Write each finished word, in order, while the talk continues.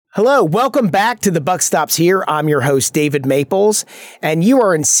Hello, welcome back to The Buck Stops Here. I'm your host, David Maples, and you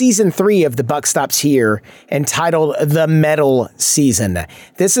are in Season 3 of The Buck Stops Here, entitled The Metal Season.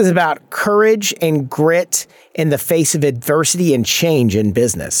 This is about courage and grit in the face of adversity and change in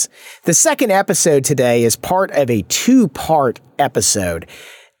business. The second episode today is part of a two-part episode.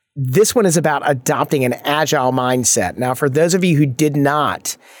 This one is about adopting an agile mindset. Now, for those of you who did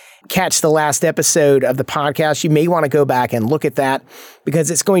not catch the last episode of the podcast, you may want to go back and look at that because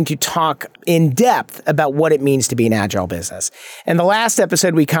it's going to talk in depth about what it means to be an agile business. In the last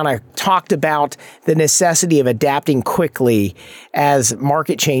episode, we kind of talked about the necessity of adapting quickly as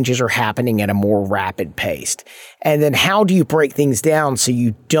market changes are happening at a more rapid pace. And then how do you break things down so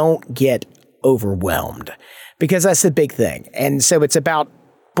you don't get overwhelmed? Because that's the big thing. And so it's about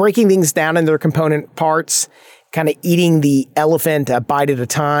breaking things down in their component parts, kind of eating the elephant a bite at a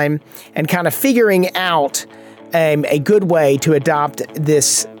time, and kind of figuring out a good way to adopt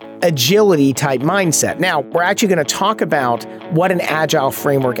this agility type mindset. Now, we're actually going to talk about what an agile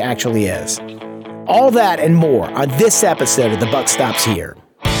framework actually is. All that and more on this episode of The Buck Stops Here.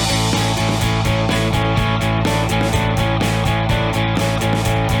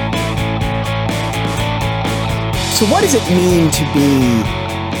 So what does it mean to be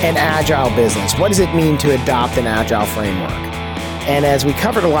an agile business? What does it mean to adopt an agile framework? And as we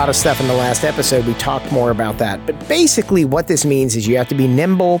covered a lot of stuff in the last episode, we talked more about that. But basically what this means is you have to be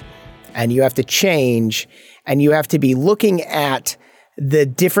nimble and you have to change and you have to be looking at the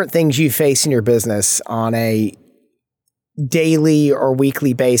different things you face in your business on a daily or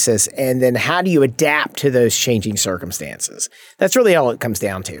weekly basis, and then how do you adapt to those changing circumstances? That's really all it comes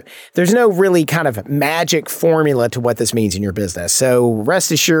down to. There's no really kind of magic formula to what this means in your business. So rest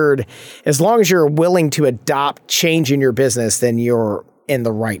assured, as long as you're willing to adopt change in your business, then you're in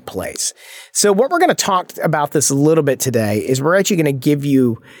the right place. So what we're going to talk about this a little bit today is we're actually going to give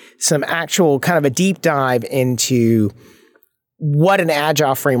you some actual kind of a deep dive into what an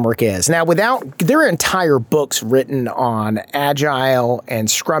agile framework is. Now, there are entire books written on agile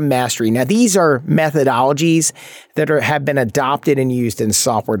and Scrum mastery. Now, these are methodologies that have been adopted and used in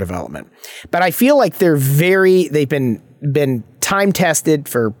software development. But I feel like they've been time tested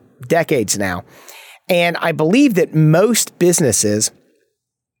for decades now. And I believe that most businesses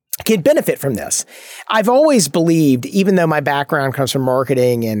can benefit from this. I've always believed, even though my background comes from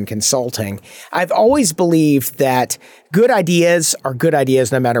marketing and consulting, I've always believed that good ideas are good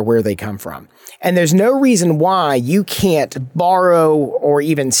ideas no matter where they come from. And there's no reason why you can't borrow or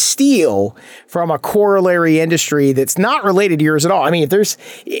even steal from a corollary industry that's not related to yours at all. I mean,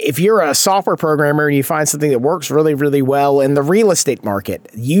 if you're a software programmer and you find something that works really, really well in the real estate market,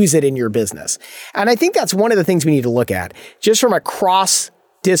 use it in your business. And I think that's one of the things we need to look at, just from a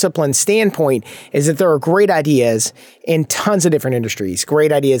cross-discipline standpoint, is that there are great ideas in tons of different industries,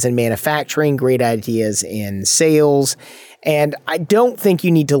 great ideas in manufacturing, great ideas in sales. And I don't think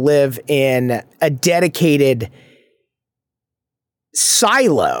you need to live in a dedicated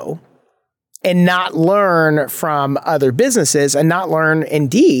silo and not learn from other businesses and not learn,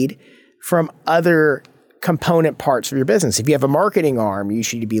 indeed, from other component parts of your business. If you have a marketing arm, you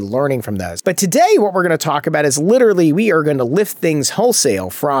should be learning from those. But today, what we're going to talk about is literally we are going to lift things wholesale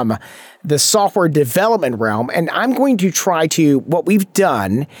from the software development realm. And I'm going to what we've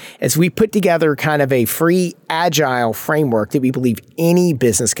done is we put together kind of a free agile framework that we believe any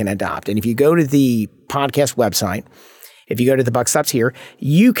business can adopt. And if you go to the podcast website, if you go to The Buck Stops Here,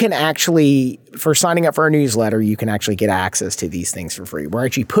 you can actually, for signing up for our newsletter, you can actually get access to these things for free. We're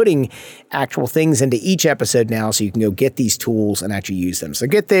actually putting actual things into each episode now so you can go get these tools and actually use them. So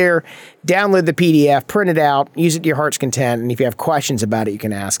get there, download the PDF, print it out, use it to your heart's content. And if you have questions about it, you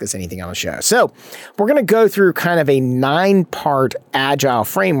can ask us anything on the show. So we're going to go through kind of a 9-part agile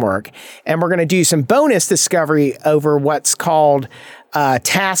framework, and we're going to do some bonus discovery over what's called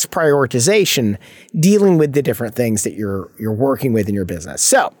task prioritization, dealing with the different things that you're working with in your business.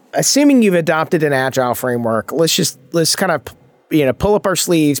 So, assuming you've adopted an agile framework, let's kind of pull up our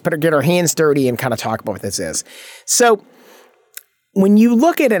sleeves, get our hands dirty, and kind of talk about what this is. So, when you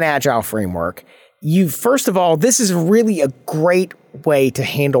look at an agile framework, first of all, this is really a great way to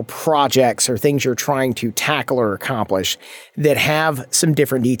handle projects or things you're trying to tackle or accomplish that have some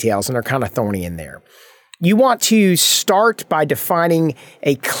different details and are kind of thorny in there. You want to start by defining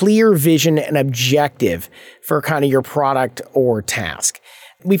a clear vision and objective for kind of your product or task.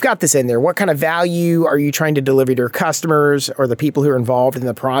 We've got this in there. What kind of value are you trying to deliver to your customers or the people who are involved in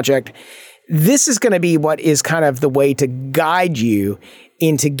the project? This is going to be what is kind of the way to guide you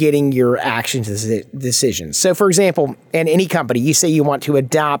into getting your action decisions. So for example, in any company, you say you want to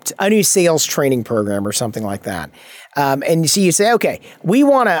adopt a new sales training program or something like that. And so you say, okay, we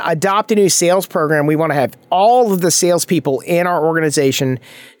want to adopt a new sales program. We want to have all of the salespeople in our organization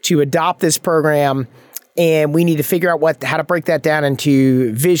to adopt this program. And we need to figure out how to break that down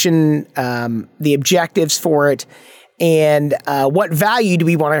into vision, the objectives for it, and what value do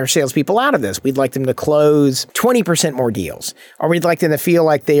we want our salespeople out of this? We'd like them to close 20% more deals, or we'd like them to feel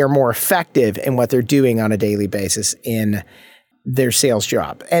like they are more effective in what they're doing on a daily basis in their sales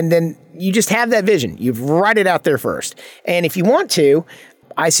job. And then you just have that vision. You write it out there first. And if you want to,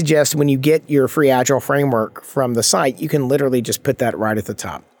 I suggest when you get your free Agile framework from the site, you can literally just put that right at the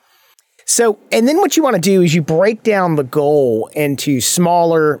top. So, and then what you want to do is you break down the goal into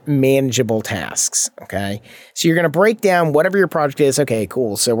smaller, manageable tasks, okay? So you're going to break down whatever your project is. Okay,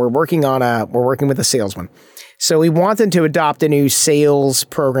 cool. So we're working with a salesman. So we want them to adopt a new sales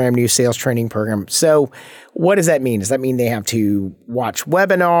program, new sales training program. So what does that mean? Does that mean they have to watch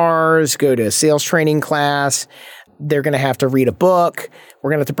webinars, go to a sales training class? They're going to have to read a book.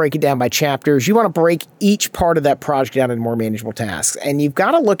 We're going to have to break it down by chapters. You want to break each part of that project down into more manageable tasks. And you've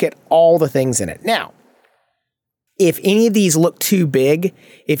got to look at all the things in it. Now, if any of these look too big,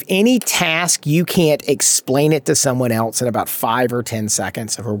 if any task you can't explain it to someone else in about 5 or 10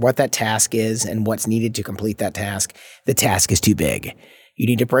 seconds of what that task is and what's needed to complete that task, the task is too big. You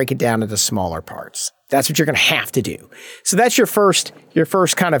need to break it down into smaller parts. That's what you're going to have to do. So that's your first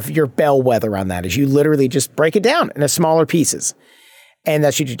kind of your bellwether on that is you literally just break it down into smaller pieces. And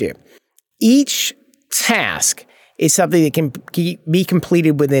that's what you do. Each task is something that can be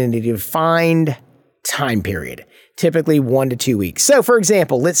completed within a defined time period, typically 1 to 2 weeks. So for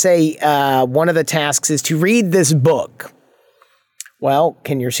example, let's say one of the tasks is to read this book. Well,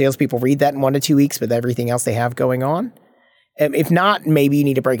 can your salespeople read that in 1 to 2 weeks with everything else they have going on? If not, maybe you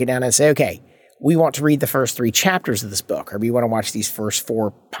need to break it down and say, okay, we want to read the first 3 chapters of this book, or we want to watch these first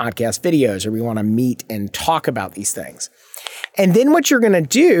 4 podcast videos, or we want to meet and talk about these things. And then what you're going to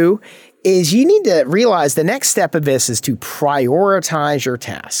do is you need to realize the next step of this is to prioritize your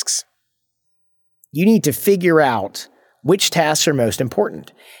tasks. You need to figure out which tasks are most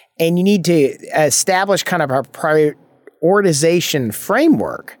important. And you need to establish kind of a prioritization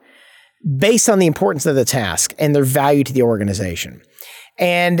framework based on the importance of the task and their value to the organization.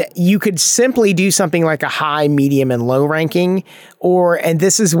 And you could simply do something like a high, medium, and low ranking. And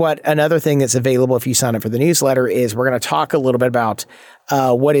this is what another thing that's available if you sign up for the newsletter is we're going to talk a little bit about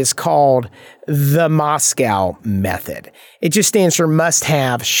what is called the Moscow method. It just stands for must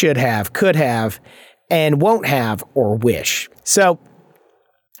have, should have, could have, and won't have, or wish. So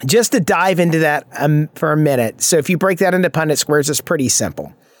just to dive into that for a minute. So if you break that into Punnett squares, it's pretty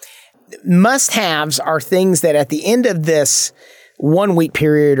simple. Must-haves are things that at the end of this 1 week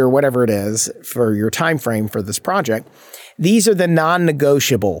period or whatever it is for your time frame for this project, these are the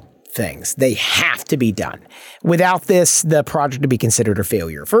non-negotiable things. They have to be done. Without this, the project would be considered a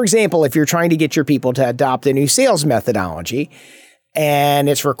failure. For example, if you're trying to get your people to adopt a new sales methodology and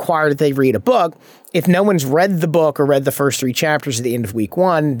it's required that they read a book, if no one's read the book or read the first 3 chapters at the end of week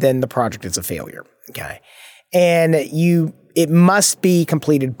 1, then the project is a failure. Okay. And it must be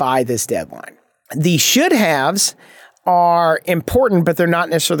completed by this deadline. The should-haves are important, but they're not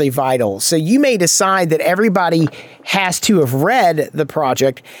necessarily vital. So you may decide that everybody has to have read the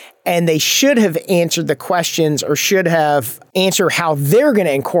project and they should have answered the questions or should have answered how they're going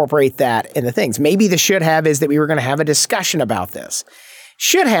to incorporate that in the things. Maybe the should-have is that we were going to have a discussion about this.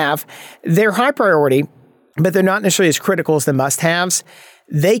 Should-have, they're high priority, but they're not necessarily as critical as the must-haves.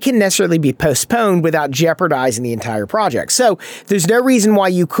 They can necessarily be postponed without jeopardizing the entire project. So there's no reason why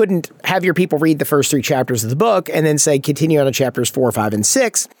you couldn't have your people read the first 3 chapters of the book and then say continue on to chapters 4, 5, and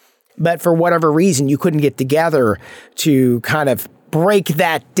 6. But for whatever reason, you couldn't get together to kind of break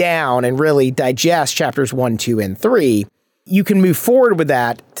that down and really digest chapters 1, 2, and 3. You can move forward with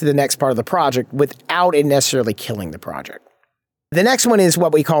that to the next part of the project without it necessarily killing the project. The next one is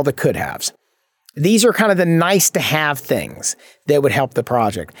what we call the could-haves. These are kind of the nice to have things that would help the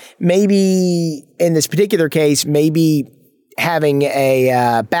project. Maybe in this particular case, maybe having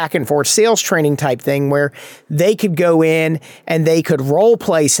a back and forth sales training type thing where they could go in and they could role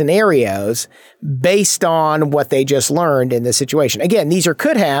play scenarios based on what they just learned in this situation. Again, these are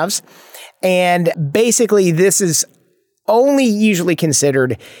could haves. And basically this is only usually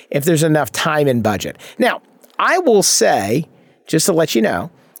considered if there's enough time and budget. Now, I will say, just to let you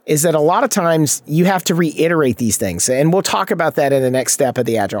know, is that a lot of times you have to reiterate these things. And we'll talk about that in the next step of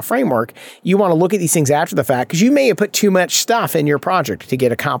the Agile framework. You want to look at these things after the fact because you may have put too much stuff in your project to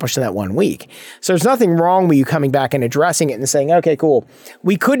get accomplished in that 1 week. So there's nothing wrong with you coming back and addressing it and saying, okay, cool.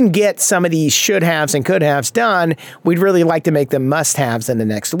 We couldn't get some of these should haves and could haves done. We'd really like to make them must haves in the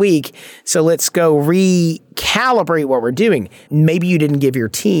next week. So let's go recalibrate what we're doing. Maybe you didn't give your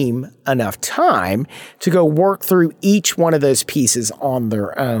team enough time to go work through each one of those pieces on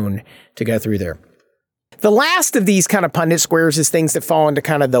their own to go through there. The last of these kind of pundit squares is things that fall into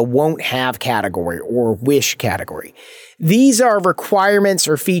kind of the won't have category or wish category. These are requirements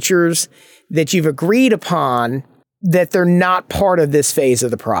or features that you've agreed upon that they're not part of this phase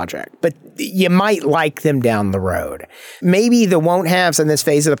of the project, but you might like them down the road. Maybe the won't haves in this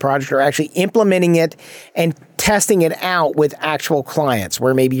phase of the project are actually implementing it and testing it out with actual clients,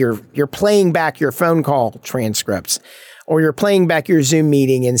 where maybe you're playing back your phone call transcripts, or you're playing back your Zoom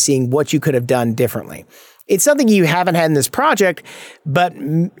meeting and seeing what you could have done differently. It's something you haven't had in this project, but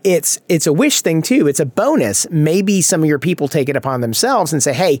it's a wish thing too. It's a bonus. Maybe some of your people take it upon themselves and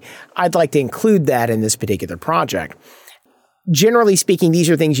say, hey, I'd like to include that in this particular project. Generally speaking, these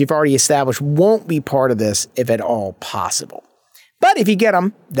are things you've already established won't be part of this if at all possible. But if you get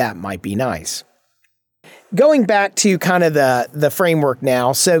them, that might be nice. Going back to kind of the framework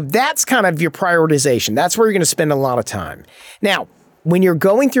now, so that's kind of your prioritization. That's where you're going to spend a lot of time. Now, when you're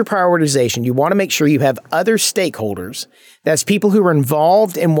going through prioritization, you want to make sure you have other stakeholders. That's people who are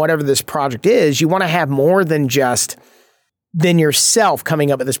involved in whatever this project is. You want to have more than yourself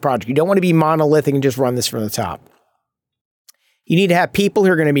coming up with this project. You don't want to be monolithic and just run this from the top. You need to have people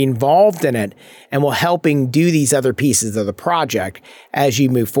who are going to be involved in it and will helping do these other pieces of the project as you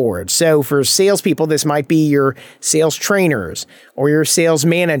move forward. So for salespeople, this might be your sales trainers or your sales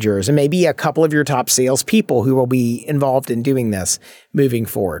managers, and maybe a couple of your top salespeople who will be involved in doing this moving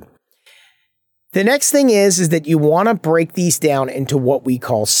forward. The next thing is that you want to break these down into what we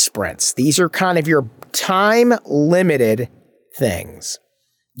call sprints. These are kind of your time-limited things.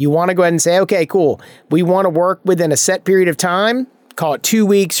 You want to go ahead and say, okay, cool. We want to work within a set period of time, call it 2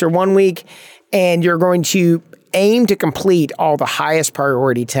 weeks or 1 week, and you're going to aim to complete all the highest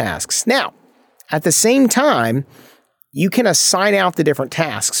priority tasks. Now, at the same time, you can assign out the different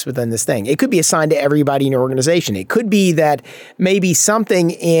tasks within this thing. It could be assigned to everybody in your organization. It could be that maybe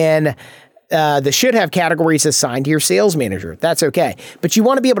something in the should have category is assigned to your sales manager. That's okay. But you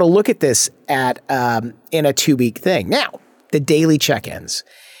want to be able to look at this in a 2-week thing. Now, the daily check-ins.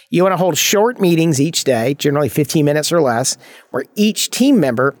 You want to hold short meetings each day, generally 15 minutes or less, where each team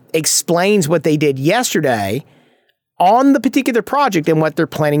member explains what they did yesterday on the particular project and what they're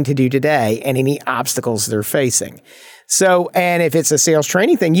planning to do today and any obstacles they're facing. So, and if it's a sales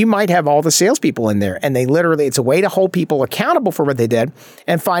training thing, you might have all the salespeople in there, and it's a way to hold people accountable for what they did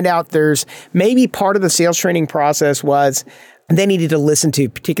and find out there's maybe part of the sales training process was they needed to listen to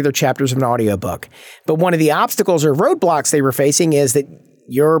particular chapters of an audiobook. But one of the obstacles or roadblocks they were facing is that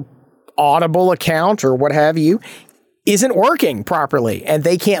your Audible account or what have you isn't working properly and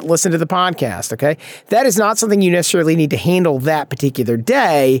they can't listen to the podcast, okay? That is not something you necessarily need to handle that particular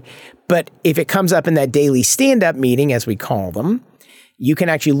day, but if it comes up in that daily stand-up meeting, as we call them, you can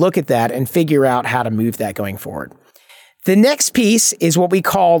actually look at that and figure out how to move that going forward. The next piece is what we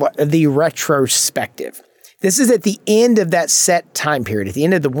call the retrospective. This is at the end of that set time period, at the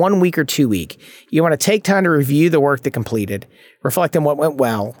end of the 1 week or 2 week. You want to take time to review the work that completed, reflect on what went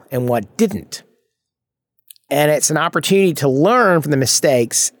well and what didn't. And it's an opportunity to learn from the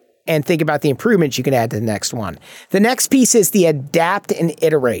mistakes and think about the improvements you can add to the next one. The next piece is the adapt and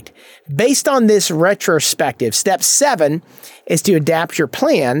iterate. Based on this retrospective, step 7 is to adapt your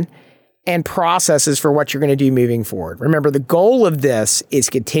plan and processes for what you're going to do moving forward. Remember, the goal of this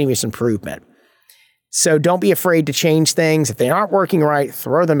is continuous improvement. So don't be afraid to change things. If they aren't working right,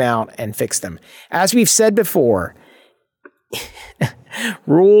 throw them out and fix them. As we've said before,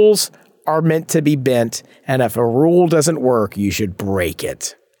 rules are meant to be bent, and if a rule doesn't work, you should break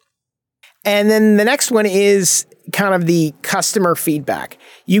it. And then the next one is kind of the customer feedback.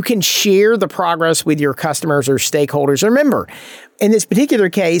 You can share the progress with your customers or stakeholders. Remember, in this particular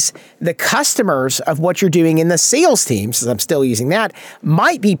case, the customers of what you're doing in the sales team, since I'm still using that,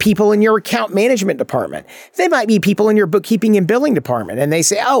 might be people in your account management department. They might be people in your bookkeeping and billing department. And they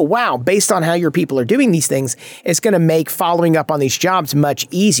say, oh, wow, based on how your people are doing these things, it's going to make following up on these jobs much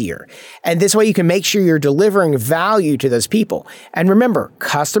easier. And this way you can make sure you're delivering value to those people. And remember,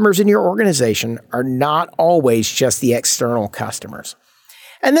 customers in your organization are not always just the external customers.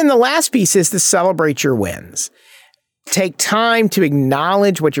 And then the last piece is to celebrate your wins. Take time to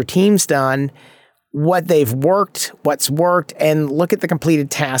acknowledge what your team's done, what they've worked, what's worked, and look at the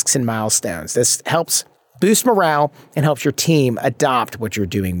completed tasks and milestones. This helps boost morale and helps your team adopt what you're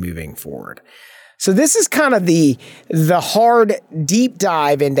doing moving forward. So this is kind of the hard deep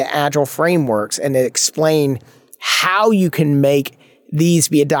dive into Agile frameworks and to explain how you can make these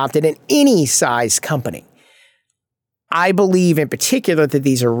be adopted in any size company. I believe in particular that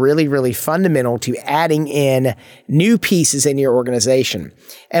these are really, really fundamental to adding in new pieces in your organization.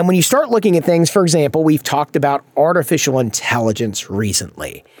 And when you start looking at things, for example, we've talked about artificial intelligence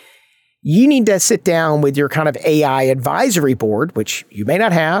recently. You need to sit down with your kind of AI advisory board, which you may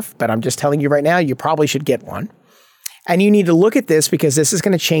not have, but I'm just telling you right now, you probably should get one. And you need to look at this because this is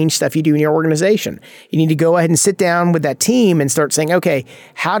going to change stuff you do in your organization. You need to go ahead and sit down with that team and start saying, okay,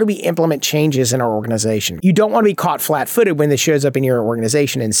 how do we implement changes in our organization? You don't want to be caught flat-footed when this shows up in your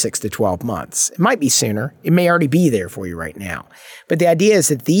organization in 6 to 12 months. It might be sooner. It may already be there for you right now. But the idea is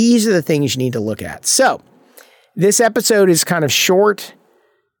that these are the things you need to look at. So this episode is kind of short,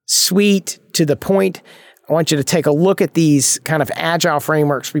 sweet, to the point. I want you to take a look at these kind of Agile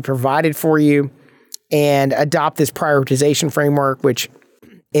frameworks we provided for you and adopt this prioritization framework, which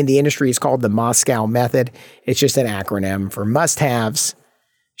in the industry is called the Moscow method. It's just an acronym for must-haves,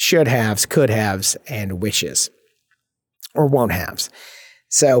 should-haves, could-haves, and wishes, or won't-haves.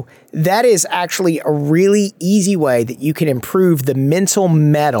 So that is actually a really easy way that you can improve the mental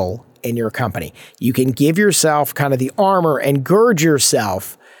mettle in your company. You can give yourself kind of the armor and gird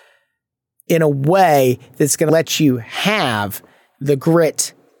yourself in a way that's going to let you have the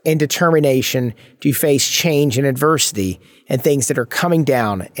grit and determination to face change and adversity and things that are coming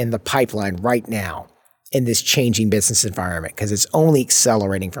down in the pipeline right now in this changing business environment, because it's only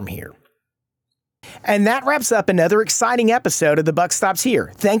accelerating from here. And that wraps up another exciting episode of The Buck Stops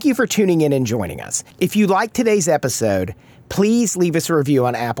Here. Thank you for tuning in and joining us. If you liked today's episode, please leave us a review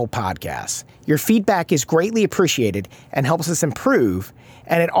on Apple Podcasts. Your feedback is greatly appreciated and helps us improve,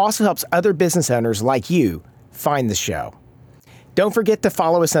 and it also helps other business owners like you find the show. Don't forget to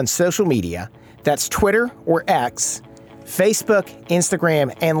follow us on social media. That's Twitter or X, Facebook,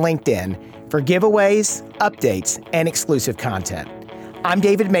 Instagram, and LinkedIn for giveaways, updates, and exclusive content. I'm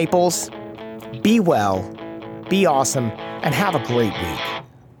David Maples. Be well, be awesome, and have a great week.